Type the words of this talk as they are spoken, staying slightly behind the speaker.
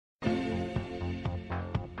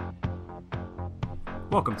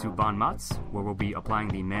Welcome to MOTS, where we'll be applying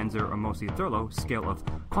the Manzer or Mosi-Thurlow scale of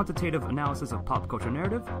quantitative analysis of pop culture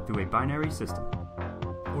narrative through a binary system.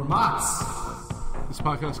 Or MOTS! This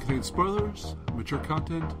podcast contains spoilers, mature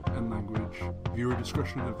content, and language. Viewer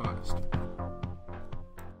discretion advised.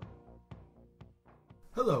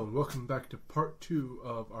 Hello, and welcome back to part 2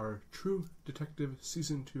 of our True Detective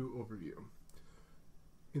Season 2 overview.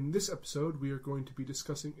 In this episode, we are going to be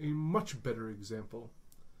discussing a much better example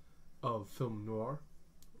of film noir,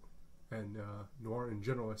 and noir in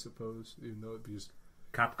general, I suppose, even though because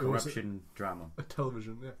cop corruption drama. A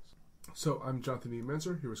television, yes. So, I'm Jonathan E.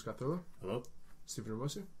 Manzer, here with Scott Thurlow. Hello. Stephen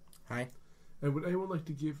Ramosi. Hi. And would anyone like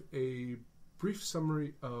to give a brief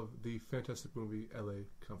summary of the fantastic movie L.A.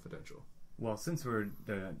 Confidential? Well, since we're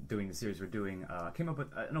doing the series we're doing, I came up with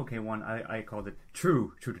an okay one. I called it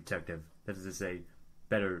True Detective. That is to say,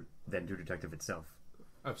 better than True Detective itself.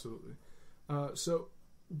 Absolutely. So,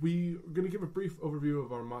 we're going to give a brief overview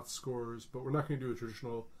of our MOTS scores, but we're not going to do a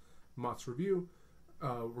traditional MOTS review.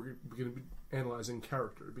 We're going to be analyzing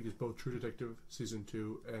character, because both True Detective Season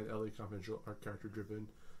 2 and L.A. Confidential are character-driven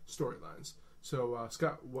storylines. So,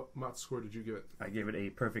 Scott, what MOTS score did you give it? I gave it a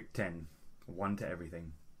perfect 10. 1 to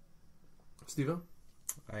everything. Steve-O?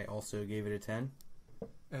 I also gave it a 10.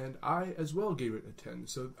 And I, as well, gave it a 10.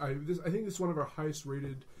 So, I think this is one of our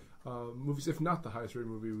highest-rated movies, if not the highest-rated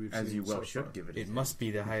movie we've seen. As you well so should far. give it. It must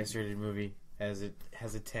be the highest-rated movie, as it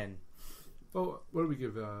has a 10. Oh, what did we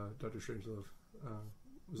give Dr. Strangelove?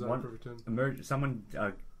 Was that a perfect 10? Someone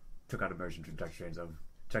took out Immersion from Dr. Strangelove.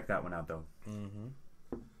 Check that one out, though.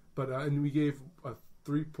 Mm-hmm. But and we gave a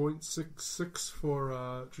 3.66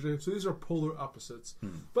 for True Detective. So these are polar opposites.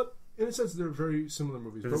 But in a sense, they're very similar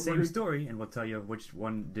movies. They're the same story, and we'll tell you which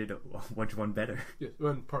one did which one better. Yes,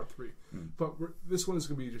 in part 3. But this one is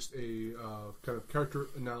going to be just a kind of character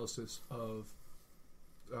analysis of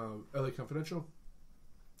L.A. Confidential.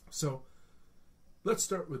 So let's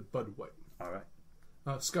start with Bud White. All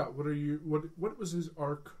right, Scott, what was his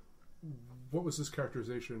arc? What was his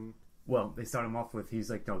characterization? Well, they start him off with he's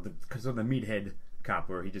like the meathead cop,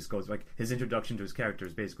 where he just goes like his introduction to his character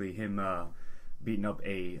is basically him beating up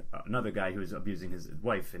another guy who's abusing his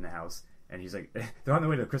wife in the house, and he's like they're on their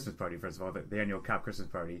way to a Christmas party. First of all, the annual cop Christmas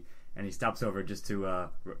party, and he stops over just to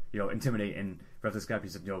intimidate and ref this guy. He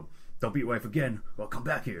said, "Yo, don't beat your wife again. Well, come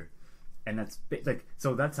back here," and that's like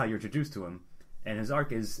so. That's how you're introduced to him, and his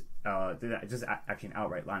arc is just actually an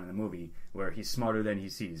outright line in the movie where he's smarter than he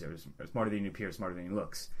sees, or smarter than he appears, smarter than he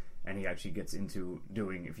looks. And he actually gets into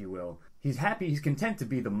doing, if you will, he's happy, he's content to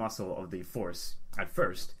be the muscle of the force at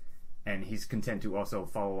first, and he's content to also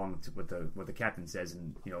follow along to what the captain says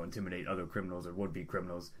and intimidate other criminals or would-be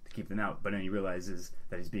criminals to keep them out. But then he realizes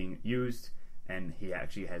that he's being used, and he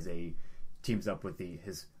actually teams up with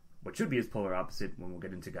his what should be his polar opposite when we'll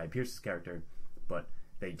get into Guy Pearce's character, but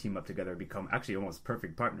they team up together, become actually almost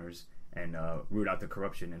perfect partners, and root out the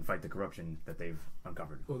corruption and fight the corruption that they've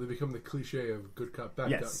uncovered. Well, they become the cliche of good cop,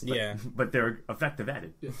 bad cop. Yeah. But they're effective at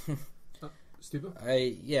it. Yeah. Steve?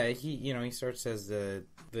 He starts as the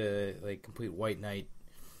like complete white knight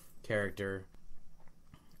character.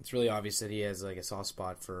 It's really obvious that he has like a soft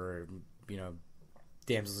spot for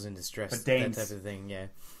damsels in distress, that type of thing. Yeah.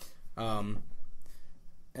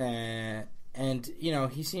 And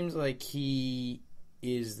he seems like he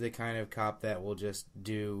is the kind of cop that will just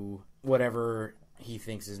do whatever he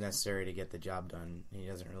thinks is necessary to get the job done. He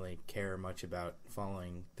doesn't really care much about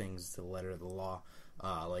following things to the letter of the law,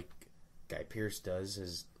 like Guy Pearce does,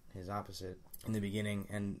 his opposite in the beginning.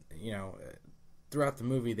 And throughout the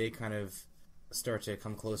movie, they kind of start to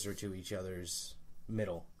come closer to each other's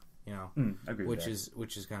middle. Agree which with that.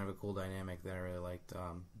 which is kind of a cool dynamic that I really liked.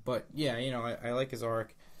 But yeah, I like his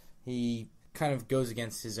arc. He kind of goes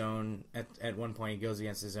against his own at one point. He goes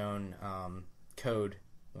against his own code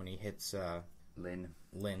when he hits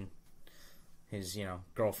Lynn, his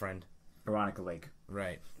girlfriend, Veronica Lake,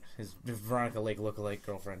 right? His Veronica Lake lookalike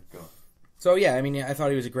girlfriend. So yeah, I thought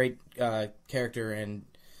he was a great character, and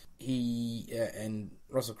he and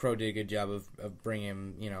Russell Crowe did a good job of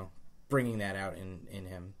bringing that out in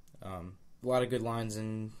him. A lot of good lines,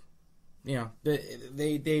 and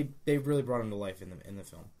they really brought him to life in the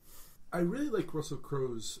film. I really like Russell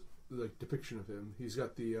Crowe's depiction of him. He's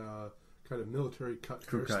got the kind of military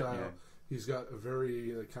hairstyle. Yeah. He's got a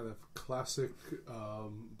very kind of classic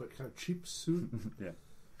but kind of cheap suit. Yeah.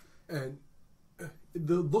 And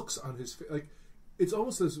the looks on his face, it's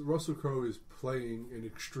almost as Russell Crowe is playing an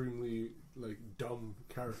extremely dumb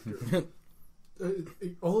character.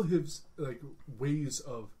 All his ways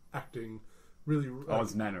of acting really all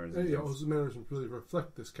his mannerisms. All his mannerisms really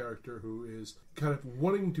reflect this character who is kind of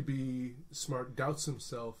wanting to be smart, doubts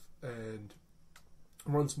himself, and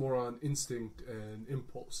runs more on instinct and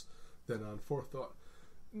impulse than on forethought.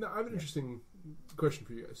 Now, I have an interesting question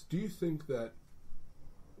for you guys. Do you think that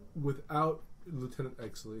without Lieutenant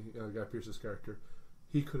Exley, Guy Pearce's character,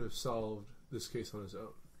 he could have solved this case on his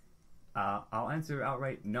own? I'll answer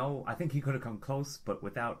outright no. I think he could have come close, but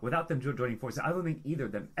without them joining forces, I don't think either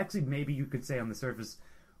of them. Actually, maybe you could say on the surface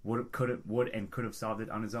would have solved it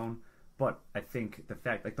on his own. But I think the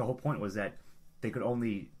fact, like the whole point was that they could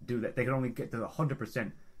only do that. They could only get to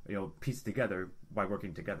 100%, piece together by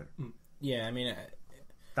working together. Yeah, I mean,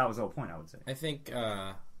 that was the whole point. I would say. I think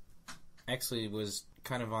Exley was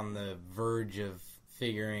kind of on the verge of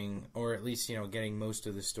figuring, or at least getting most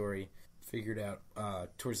of the story figured out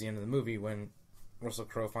towards the end of the movie when Russell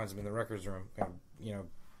Crowe finds him in the records room,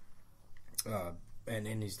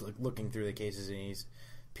 and he's looking through the cases and he's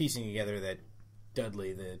piecing together that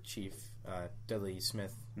Dudley, the chief, Dudley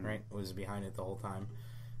Smith, right, was behind it the whole time.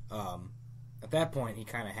 At that point, he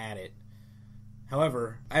kind of had it.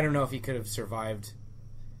 However, I don't know if he could have survived,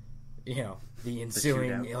 the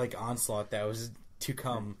ensuing onslaught that was to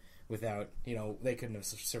come without, they couldn't have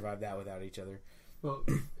survived that without each other. Well,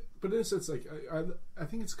 but in a sense, I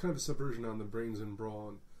think it's kind of a subversion on the brains and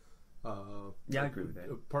brawn. I agree with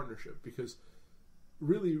that. Partnership, because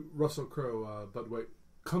really Russell Crowe, Bud White,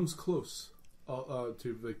 comes close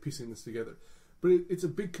to piecing this together, but it's a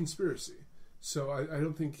big conspiracy. So I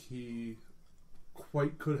don't think he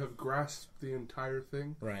quite could have grasped the entire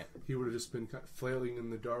thing. Right. He would have just been kind of flailing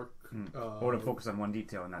in the dark. Or would have focused on one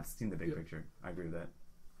detail and not seen the big picture. I agree with that.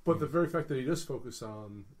 But the very fact that he does focus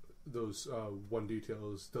on those one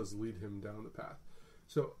details does lead him down the path.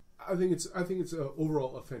 So I think it's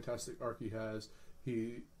overall a fantastic arc he has.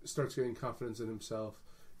 He starts getting confidence in himself.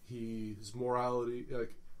 His morality,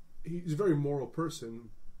 he's a very moral person.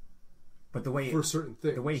 But the way for certain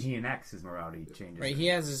things, the way he enacts his morality changes. Right, he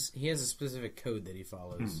has a specific code that he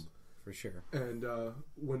follows for sure. And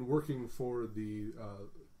when working for the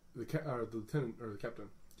lieutenant or the captain,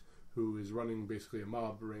 who is running basically a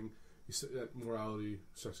mob ring, that morality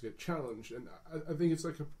starts to get challenged. And I think it's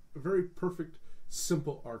like a very perfect,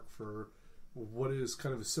 simple arc for what is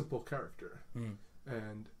kind of a simple character.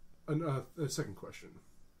 And a second question: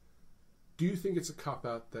 do you think it's a cop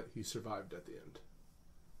out that he survived at the end?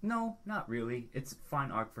 No, not really. It's a fine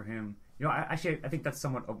arc for him. I think that's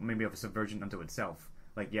somewhat maybe of a subversion unto itself.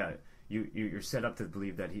 Like, yeah, you're set up to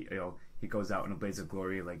believe that he goes out in a blaze of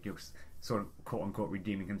glory, like you're sort of quote unquote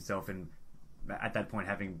redeeming himself, and at that point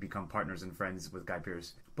having become partners and friends with Guy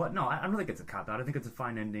Pearce. But no, I don't think it's a cop out. I think it's a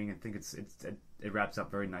fine ending. I think it wraps up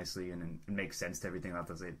very nicely and it makes sense to everything else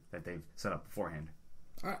that they've set up beforehand.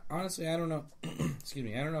 Honestly, I don't know. Excuse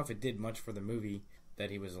me. I don't know if it did much for the movie that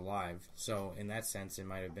he was alive. So in that sense, it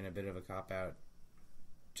might have been a bit of a cop out.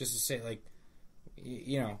 Just to say,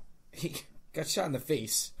 he got shot in the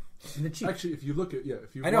face. In the cheek. Actually, if you look at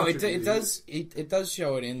I know it does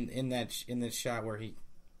show it in that shot where he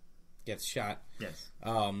gets shot. Yes.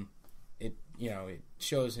 It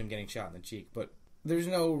shows him getting shot in the cheek, but there's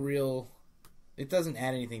no real. It doesn't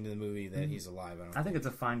add anything to the movie that he's alive. I think it's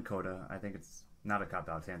a fine coda. I think it's not a cop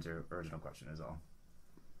out to answer your original question is all.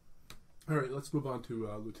 All right, let's move on to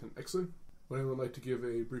Lieutenant Exley. Would anyone like to give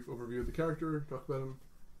a brief overview of the character? Talk about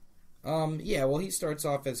him. Yeah. Well, he starts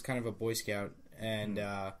off as kind of a Boy Scout, and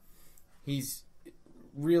he's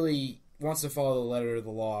really wants to follow the letter of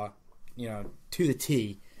the law, to the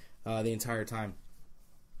T, the entire time.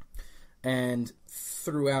 And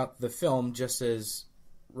throughout the film, just as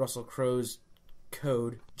Russell Crowe's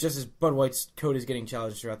code, just as Bud White's code is getting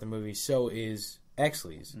challenged throughout the movie, so is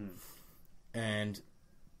Exley's. And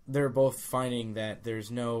they're both finding that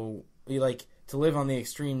there's no, to live on the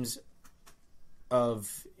extremes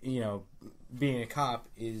of, being a cop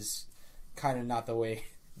is kind of not the way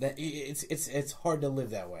that it's hard to live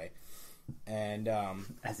that way. And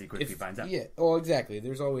as he quickly finds out. Yeah, well, exactly.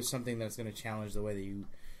 There's always something that's going to challenge the way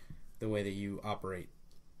that you operate.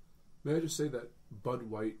 May I just say that Bud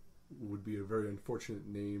White would be a very unfortunate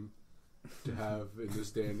name to have in this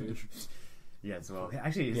day and age. Yes, well,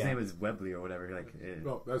 actually, his name is Webley or whatever.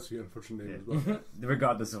 Well, that's the unfortunate name as well.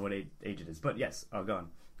 Regardless of what age it is. But yes, go on.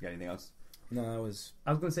 You got anything else? No, I was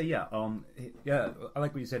going to say, yeah. I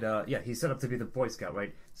like what you said. He's set up to be the Boy Scout,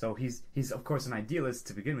 right? So he's of course an idealist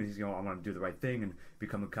to begin with. He's I want to do the right thing and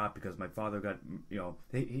become a cop because my father got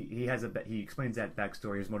he explains that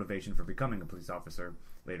backstory, his motivation for becoming a police officer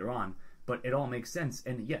later on. But it all makes sense,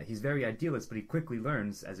 and yeah, he's very idealist, but he quickly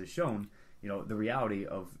learns, as is shown, the reality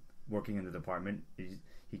of working in the department.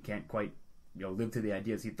 He can't quite live to the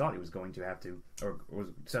ideas he thought he was going to have to or was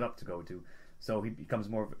set up to go to. So he becomes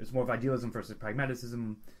it's more of idealism versus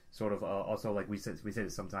pragmatism, sort of also like we say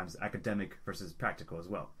this sometimes, academic versus practical as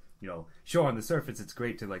well. Sure, on the surface it's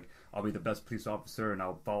great to like, I'll be the best police officer and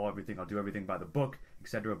I'll follow everything, I'll do everything by the book,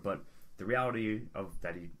 etc. But the reality of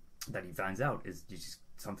that he finds out is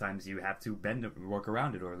sometimes you have to bend it, work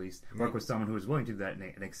around it, or at least work with someone who is willing to do that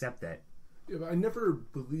and accept that. Yeah, but I never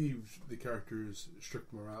believed the character's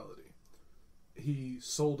strict morality. He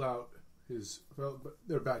sold out but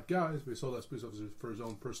they're bad guys, but he sold out police officers for his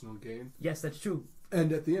own personal gain. Yes, that's true.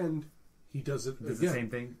 And at the end, he does it again. The same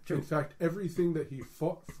thing. True. In fact, everything that he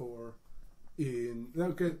fought for you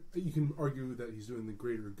can argue that he's doing the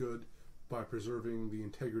greater good by preserving the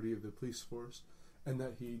integrity of the police force, and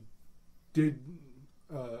that he did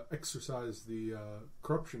exercise the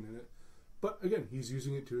corruption in it. But again, he's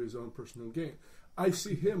using it to his own personal gain. I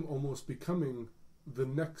see him almost becoming the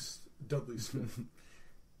next Dudley Smith.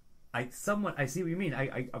 I see what you mean.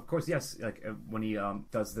 I of course, yes. Like when he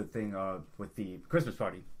does the thing with the Christmas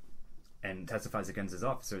party and testifies against his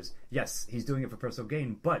officers. Yes, he's doing it for personal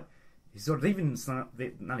gain, but he's sort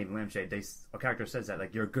of not even lampshade. A character says that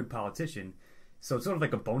like, you're a good politician, so it's sort of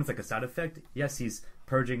like a bonus, like a side effect. Yes, he's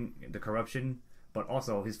purging the corruption, but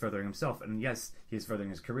also he's furthering himself, and yes, he's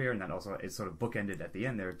furthering his career, and that also is sort of bookended at the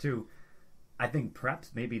end there too. I think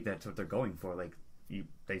perhaps maybe that's what they're going for. Like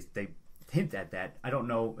they hint at that. I don't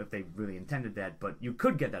know if they really intended that, but you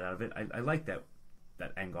could get that out of it. I like that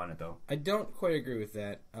angle on it, though. I don't quite agree with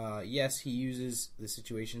that. Yes, he uses the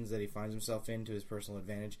situations that he finds himself in to his personal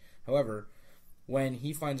advantage. However, when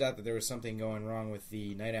he finds out that there was something going wrong with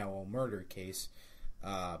the Night Owl murder case,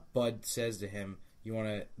 Bud says to him, you want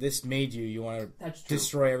to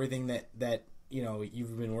destroy everything that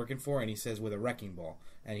you've been working for, and he says, with a wrecking ball.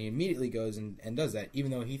 And he immediately goes and does that,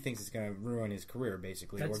 even though he thinks it's going to ruin his career,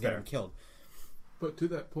 basically, or get him killed. But to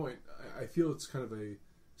that point, I feel it's kind of a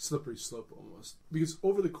slippery slope almost. Because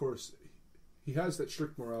over the course, he has that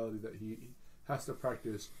strict morality that he has to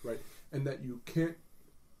practice, right? And that you can't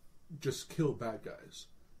just kill bad guys.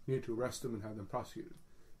 You need to arrest them and have them prosecuted.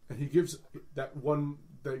 And he gives that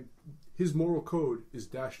his moral code is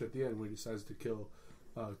dashed at the end when he decides to kill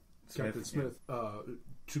Captain Smith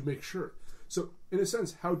to make sure. So, in a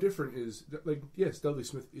sense, how different is... Like, yes, Dudley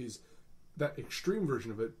Smith is that extreme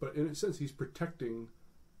version of it, but in a sense, he's protecting...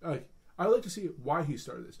 I like to see why he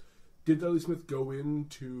started this. Did Dudley Smith go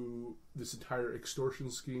into this entire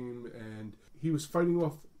extortion scheme, and he was fighting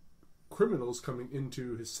off criminals coming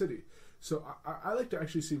into his city? So I like to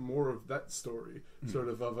actually see more of that story, sort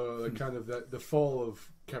of kind of the fall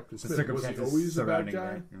of Captain Smith. Was he always a bad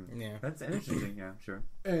guy? Yeah, that's interesting. Yeah, sure.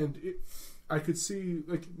 And I could see,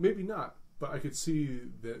 like, maybe not, but I could see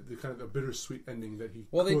the kind of a bittersweet ending that he.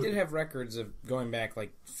 Well, they did have records of going back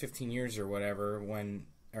like 15 years or whatever,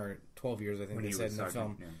 or 12 years, I think they said in the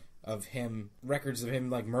film. Yeah. Of him, records of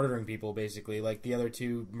him like murdering people, basically, like the other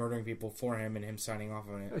two murdering people for him and him signing off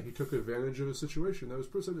on it. Yeah, he took advantage of a situation that was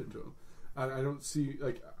presented to him. I don't see,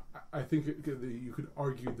 like, I think you could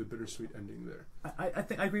argue the bittersweet ending there. I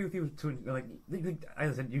think I agree with you too. Like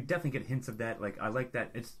I said, you definitely get hints of that. Like I like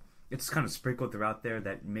that it's kind of sprinkled throughout there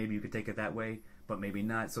that maybe you could take it that way, but maybe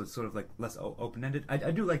not. So it's sort of like less open ended.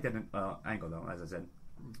 I do like that angle though. As I said.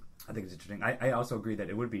 I think it's interesting. I also agree that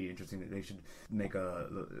it would be interesting that they should make a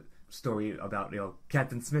story about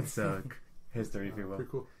Captain Smith's history, if you will.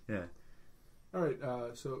 Pretty cool. Yeah. All right.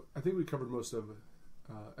 So I think we covered most of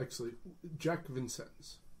actually Jack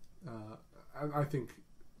Vincennes. I think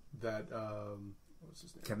that what's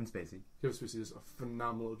his name? Kevin Spacey. Kevin Spacey does a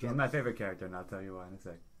phenomenal job. He's my favorite character, and I'll tell you why in a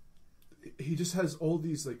sec. He just has all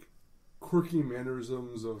these like quirky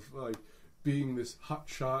mannerisms of like being this hot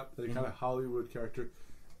shot, like kind of Hollywood character.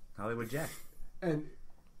 Hollywood Jack. And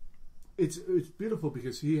it's beautiful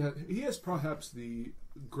because he has perhaps the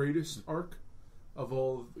greatest arc of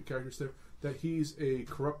all the characters there. That he's a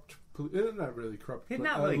corrupt, not really corrupt, he's but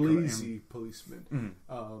not a really lazy policeman.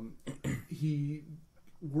 He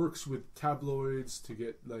works with tabloids to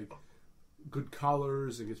get like good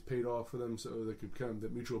collars and gets paid off for them, so they could kind of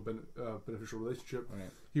that mutual beneficial relationship. Right.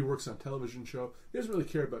 He works on a television show. He doesn't really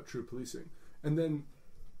care about true policing, and then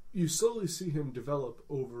you slowly see him develop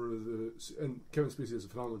and Kevin Spacey does a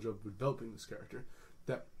phenomenal job of developing this character,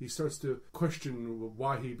 that he starts to question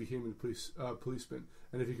why he became a policeman,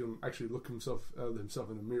 and if he can actually look himself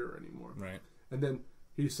in the mirror anymore. Right. And then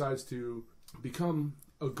he decides to become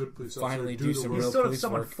a good police officer. Finally do some real he's sort of police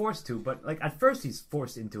somewhat work. forced to, but like at first he's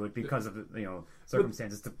forced into it because of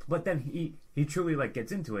circumstances. But then he truly like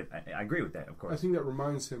gets into it. I agree with that, of course. I think that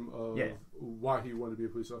reminds him of why he wanted to be a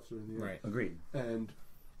police officer in the end. Right. Agreed. And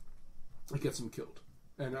it gets him killed,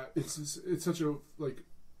 and it's such a like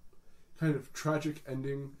kind of tragic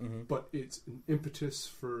ending, but it's an impetus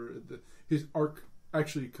for his arc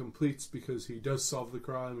actually completes because he does solve the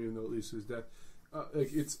crime, even though it leads to his death.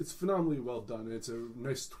 It's phenomenally well done. It's a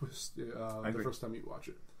nice twist the first time you watch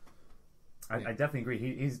it. I definitely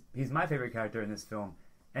agree. He's my favorite character in this film,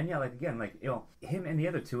 and yeah, like again, like him and the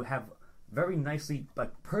other two have very nicely,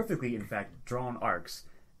 like perfectly, in fact, drawn arcs.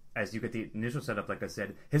 As you get the initial setup, like I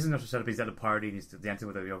said, his initial setup, he's at a party and he's dancing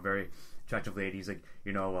with a very attractive lady. He's like,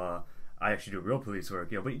 I actually do real police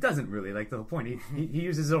work, but he doesn't really. Like the whole point, he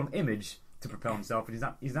uses his own image to propel himself, and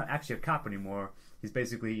he's not actually a cop anymore. He's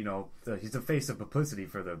basically, he's the face of publicity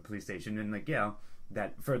for the police station, and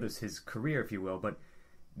that furthers his career, if you will. But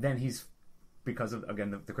then he's, because of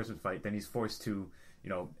again the Christmas fight, then he's forced to,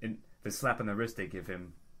 in the slap on the wrist they give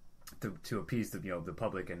him to appease the the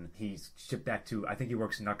public, and he's shipped back to, I think he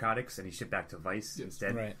works in narcotics, and he's shipped back to Vice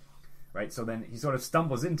instead. Right. So then he sort of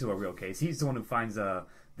stumbles into a real case. He's the one who finds the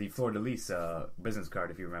Fleur de Lis business card,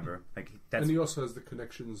 if you remember. And he also has the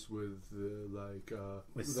connections with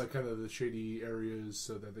the kind of the shady areas,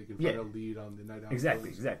 so that they can find a lead on the night out.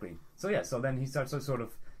 Exactly. So then he starts to sort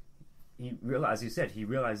of, as you said, he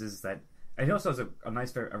realizes that. And he also has a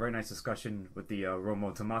very nice discussion with the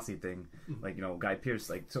Romo Tomasi thing, Guy Pearce,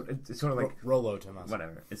 it's sort of like Rolo Tomasi,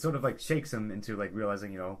 whatever. It sort of like shakes him into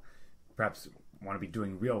realizing, perhaps want to be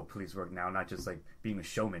doing real police work now, not just being a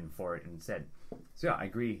showman for it instead. So yeah, I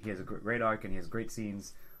agree. He has a great arc and he has great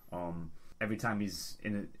scenes. Every time he's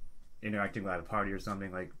interacting at a party or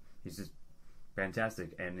something, he's just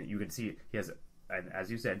fantastic, and you can see he has, and as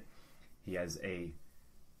you said, he has a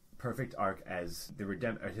perfect arc as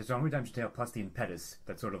his own redemption tale plus the impetus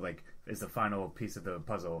that sort of is the final piece of the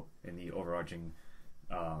puzzle in the overarching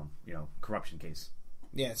corruption case.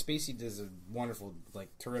 Yeah, Spacey does a wonderful,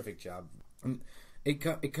 terrific job. It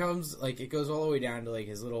goes all the way down to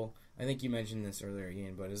his little, I think you mentioned this earlier,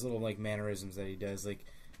 Ian, but his little mannerisms that he does,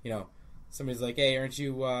 somebody's like, hey, aren't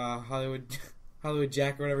you Hollywood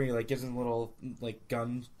Jack or whatever, and he gives him a little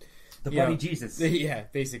gun, the bloody Jesus. Yeah,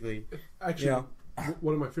 basically. Actually,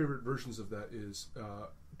 one of my favorite versions of that is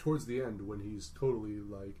towards the end when he's totally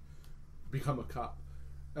become a cop.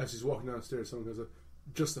 As he's walking downstairs, someone goes,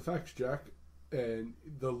 "Just the facts, Jack," and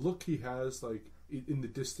the look he has, in the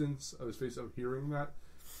distance of his face, of hearing that,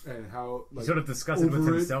 and how he's sort of disgusted with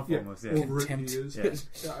himself almost. Yeah, over Contempt. It he is.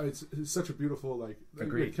 Yeah. It's such a beautiful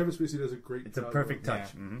Agreed. Kevin Spacey does a great. It's a perfect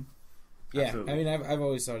touch. Yeah. Mm-hmm. Yeah, absolutely. I mean, I've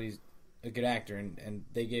always thought he's a good actor, and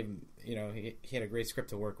they gave him, he had a great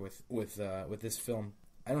script to work with this film.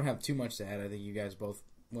 I don't have too much to add. I think you guys both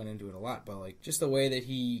went into it a lot, but just the way that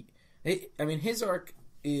his arc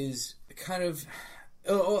is kind of.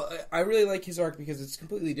 I really like his arc because it's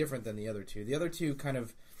completely different than the other two. The other two kind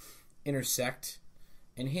of intersect,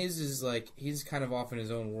 and his is he's kind of off in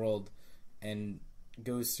his own world and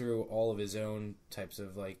goes through all of his own types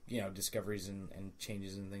of discoveries and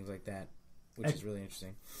changes and things like that, which is really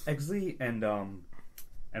interesting. Exley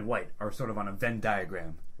and White are sort of on a Venn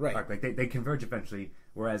diagram, right? Arc. They converge eventually.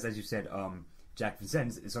 Whereas, as you said, Jack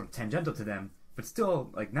Vincennes is sort of tangential to them, but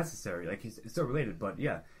still he's still related. But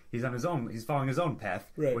yeah, he's on his own. He's following his own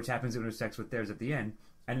path, right, which happens to intersect with theirs at the end.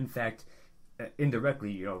 And in fact,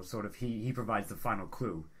 indirectly, sort of he provides the final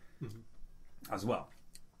clue as well.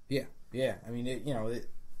 Yeah. I mean,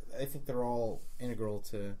 I think they're all integral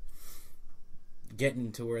to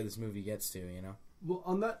getting to where this movie gets to. Well,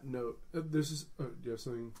 on that note, there's this. Do you have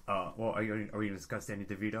something? Well, are we going to discuss Danny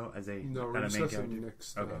DeVito as a no? We're discussing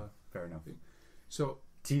next. Okay, fair enough. Thing. So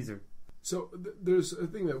teaser. So there's a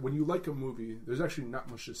thing that when you like a movie, there's actually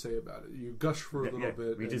not much to say about it. You gush for a little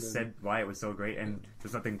bit. We just said why it was so great, and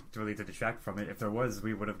there's nothing really to detract from it. If there was,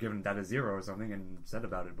 we would have given that a 0 or something and said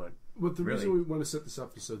about it. But the reason we want to set this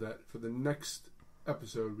up is so that for the next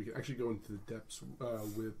episode, we can actually go into the depths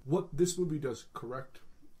with what this movie does correct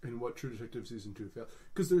and what True Detective Season 2 failed.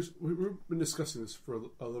 Because we've been discussing this for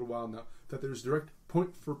a little while now, that there's direct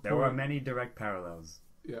point for point. There are many direct parallels.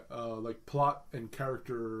 Yeah, plot and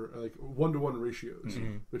character, 1-to-1 ratios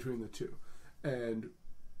between the two. And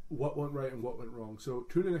what went right and what went wrong. So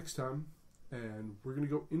tune in next time, and we're going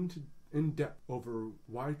to go in depth over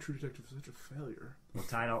why True Detective is such a failure. We'll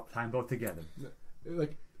tie them both together.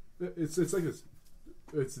 It's like this.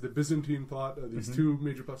 It's the Byzantine plot of these two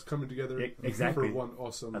major plots coming together exactly for one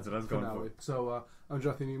awesome That's what I was finale. going for. So I'm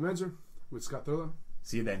Jonathan E. Manzer with Scott Thurlow.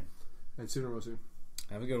 See you then. And Sina Rosie.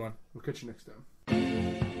 Have a good one. We'll catch you next time.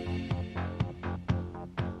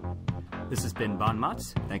 This has been Bon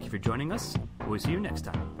Mots. Thank you for joining us. We'll see you next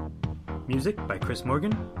time. Music by Chris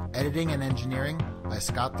Morgan. Editing and engineering by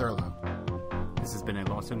Scott Thurlow. This has been a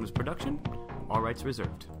Lost Cinemas production. All rights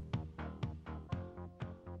reserved.